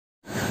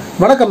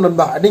வணக்கம்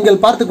நண்பா, நீங்கள்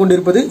பார்த்து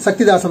கொண்டிருப்பது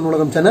சக்திதாசன்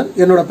உலகம் சேனல்.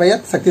 என்னோட பெயர்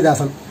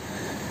சக்திதாசன்.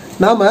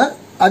 நாம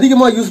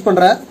அதிகமா யூஸ்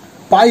பண்ற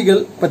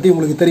பாய்கள் பத்தி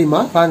உங்களுக்கு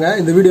தெரியுமா? வாங்க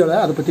இந்த வீடியோல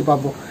அதை பத்தி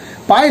பார்ப்போம்.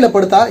 பாயில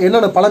படுத்தா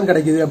என்னென்ன பலன்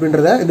கிடைக்குது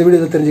அப்படின்றத இந்த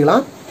வீடியோல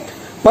தெரிஞ்சுக்கலாம்.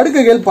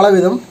 படுக்கைகள்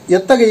பலவிதம்,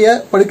 எத்தகைய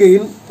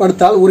படுக்கையின்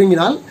படுத்தால்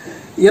உறங்கினால்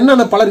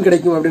என்னென்ன பலன்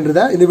கிடைக்கும்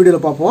அப்படின்றத இந்த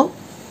வீடியோல பார்ப்போம்.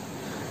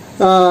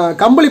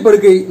 கம்பளி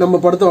படுக்கை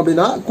நம்ம படுத்தோம்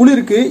அப்படின்னா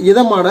குளிருக்கு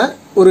இதமான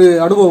ஒரு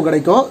அனுபவம்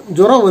கிடைக்கும்.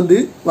 ஜுரம்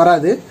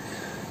வராது.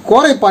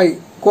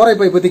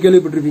 கோரைப்பாய் பத்தி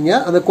கேள்விப்பட்டிருப்பீங்க.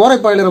 அந்த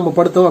கோரைப்பாயில நம்ம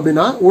படுத்தோம்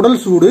அப்படின்னா உடல்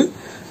சூடு,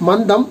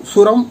 மந்தம்,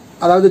 சுரம்,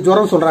 அதாவது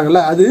ஜுரம்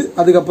சொல்றாங்கல்ல அது,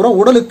 அதுக்கப்புறம்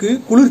உடலுக்கு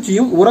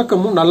குளிர்ச்சியும்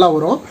உறக்கமும் நல்லா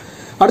வரும்.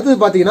 அடுத்தது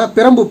பாத்தீங்கன்னா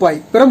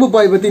பிரம்பு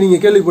பாய் பத்தி நீங்க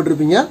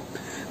கேள்விப்பட்டிருப்பீங்க.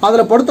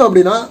 அதுல படுத்தோம்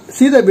அப்படின்னா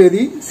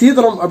சீதபேதி,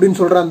 சீதளம் அப்படின்னு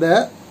சொல்ற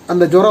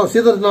அந்த ஜுரம்,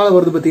 சீதத்தினால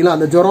வருது பாத்தீங்களா,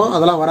 அந்த ஜுரம்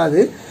அதெல்லாம்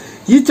வராது.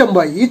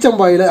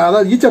 ஈச்சம்பாயில,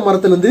 அதாவது ஈச்ச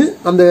மரத்துல இருந்து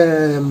அந்த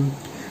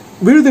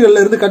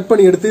விழுதுகள்ல இருந்து கட்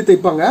பண்ணி எடுத்து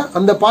தைப்பாங்க.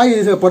 அந்த பாய்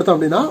படுத்தோம்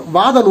அப்படின்னா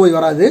வாத நோய்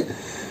வராது.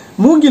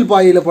 மூங்கில்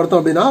பாயில படுத்தோம்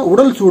அப்படின்னா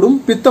உடல் சூடும்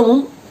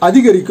பித்தமும்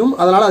அதிகரிக்கும்.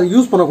 அதனால அதை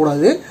யூஸ்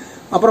பண்ணக்கூடாது.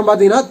 அப்புறம்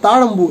பாத்தீங்கன்னா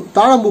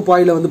தாழம்பூ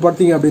பாயில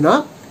படுத்தீங்க அப்படின்னா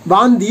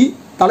வாந்தி,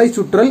 தலை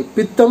சுற்றல்,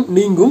 பித்தம்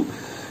நீங்கும்.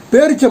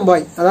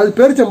 பேரிச்சம்பாய், அதாவது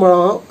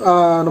பேரிச்சம்பழம்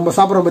நம்ம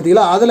சாப்பிட்றோம்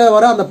பார்த்தீங்களா, அதுல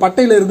வர அந்த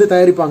பட்டையில இருந்து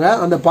தயாரிப்பாங்க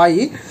அந்த பாய்.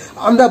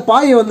 அந்த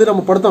பாயை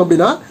நம்ம படுத்தோம்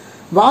அப்படின்னா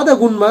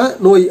வாதகுண்ம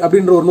நோய்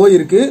அப்படின்ற ஒரு நோய்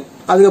இருக்கு.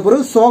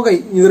 அதுக்கப்புறம் சோகை,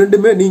 இது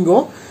ரெண்டுமே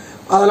நீங்கும்.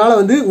 அதனால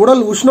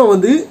உடல் உஷ்ணம்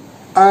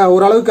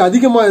ஓரளவுக்கு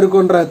அதிகமா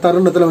இருக்குன்ற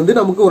தருணத்துல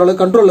நமக்கு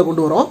ஓரளவுக்கு கண்ட்ரோல்ல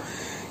கொண்டு வரும்.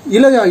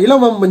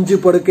 இலவம் மஞ்சு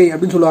படுக்கை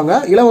அப்படின்னு சொல்லுவாங்க.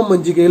 இலவம்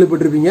மஞ்சு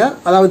கேள்விப்பட்டிருப்பீங்க.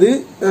 அதாவது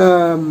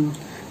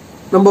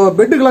நம்ம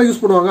பெட்டுக்கெல்லாம்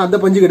யூஸ் பண்ணுவாங்க அந்த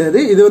பஞ்சு கிடையாது.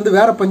 இது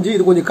வேற பஞ்சு.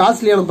 இது கொஞ்சம்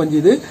காஸ்ட்லியான பஞ்சு.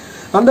 இது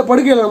அந்த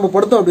படுக்கையில நம்ம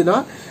படுத்தோம் அப்படின்னா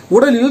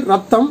உடலில்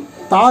ரத்தம்,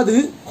 தாது,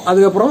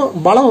 அதுக்கப்புறம்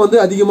பலம்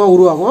அதிகமா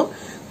உருவாகும்.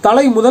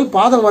 தலை முதல்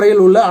பாதம்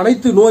வரையில் உள்ள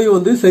அனைத்து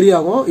நோயும்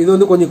சரியாகும்.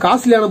 இது கொஞ்சம்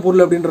காஸ்ட்லியான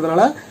பொருள்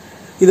அப்படின்றதுனால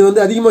இது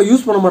அதிகமாக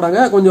யூஸ் பண்ண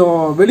மாட்டாங்க. கொஞ்சம்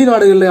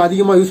வெளிநாடுகளில்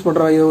அதிகமாக யூஸ்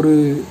பண்ற ஒரு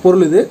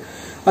பொருள் இது.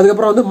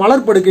 அதுக்கப்புறம்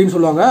மலர் படுக்கைன்னு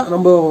சொல்லுவாங்க.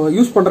 நம்ம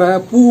யூஸ் பண்ற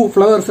பூ,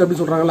 ஃப்ளவர்ஸ்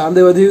அப்படின்னு சொல்றாங்கல்ல, அந்த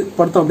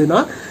படுத்தோம்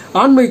அப்படின்னா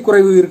ஆண்மை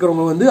குறைவு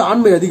இருக்கிறவங்க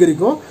ஆண்மை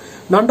அதிகரிக்கும்.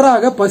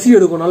 நன்றாக பசி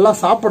எடுக்கும், நல்லா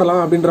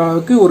சாப்பிடலாம் அப்படின்ற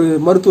அளவுக்கு ஒரு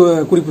மருத்துவ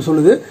குறிப்பு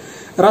சொல்லுது.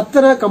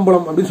 ரத்தன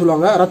கம்பளம் அப்படின்னு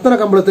சொல்லுவாங்க. ரத்தன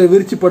கம்பளத்தை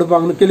விரிச்சு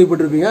படுப்பாங்கன்னு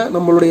கேள்விப்பட்டிருப்பீங்க.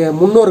 நம்மளுடைய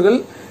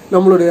முன்னோர்கள்,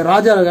 நம்மளுடைய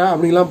ராஜாங்க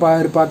அப்படின்லாம்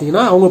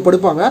பார்த்தீங்கன்னா அவங்க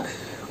படுப்பாங்க.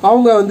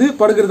 அவங்க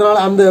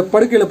படுக்கிறதுனால அந்த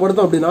படுக்கையில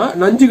படுத்தோம் அப்படின்னா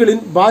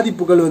நஞ்சுகளின்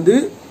பாதிப்புகள்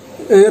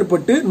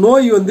ஏற்பட்டு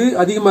நோய்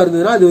அதிகமா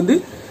இருந்ததுன்னா அது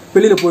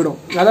வெளியில போயிடும்.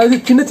 அதாவது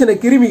சின்ன சின்ன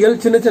கிருமிகள்,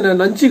 சின்ன சின்ன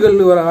நஞ்சுகள்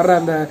வர்ற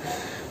அந்த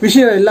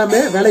விஷயம்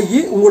எல்லாமே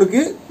விலகி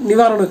உங்களுக்கு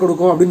நிவாரணம்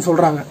கொடுக்கும் அப்படின்னு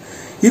சொல்றாங்க.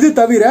 இது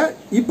தவிர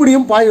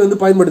இப்படியும் பாய்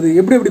பயன்படுது.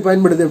 எப்படி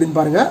பயன்படுது அப்படின்னு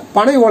பாருங்க.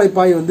 பனை ஓலை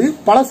பாய்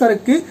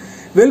பலசரக்கு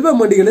வெல்வ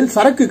மண்டிகளில்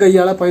சரக்கு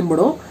கையால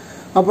பயன்படும்.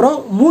 அப்புறம்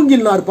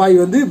மூங்கில் நார் பாய்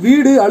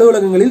வீடு,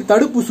 அலுவலகங்களில்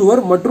தடுப்பு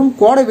சுவர் மற்றும்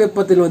கோடை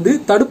வெப்பத்தில்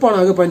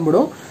தடுப்பானாக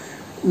பயன்படும்.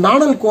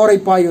 நாணல் கோரை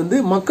பாய்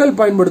மக்கள்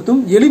பயன்படுத்தும்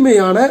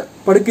எளிமையான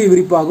படுக்கை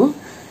விரிப்பாகும்.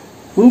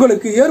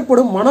 உங்களுக்கு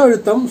ஏற்படும் மன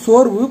அழுத்தம்,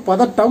 சோர்வு,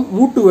 பதட்டம்,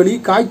 மூட்டு வலி,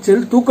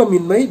 காய்ச்சல்,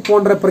 தூக்கமின்மை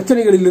போன்ற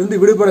பிரச்சனைகளில்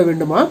இருந்து விடுபட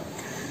வேண்டுமா,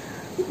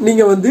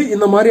 நீங்க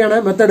இந்த மாதிரியான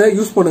மெத்தடை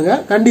யூஸ் பண்ணுங்க.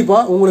 கண்டிப்பா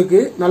உங்களுக்கு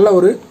நல்ல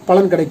ஒரு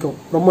பலன் கிடைக்கும்.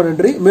 ரொம்ப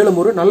நன்றி. மேலும்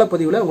ஒரு நல்ல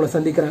பதிவுல உங்களை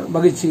சந்திக்கிறேன்.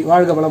 மகிழ்ச்சி.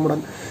 வாழ்க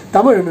வளமுடன்.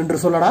 தமிழன் என்று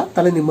சொல்லடா,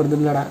 தலை நிமிர்ந்து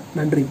நில்லடா.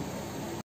 நன்றி.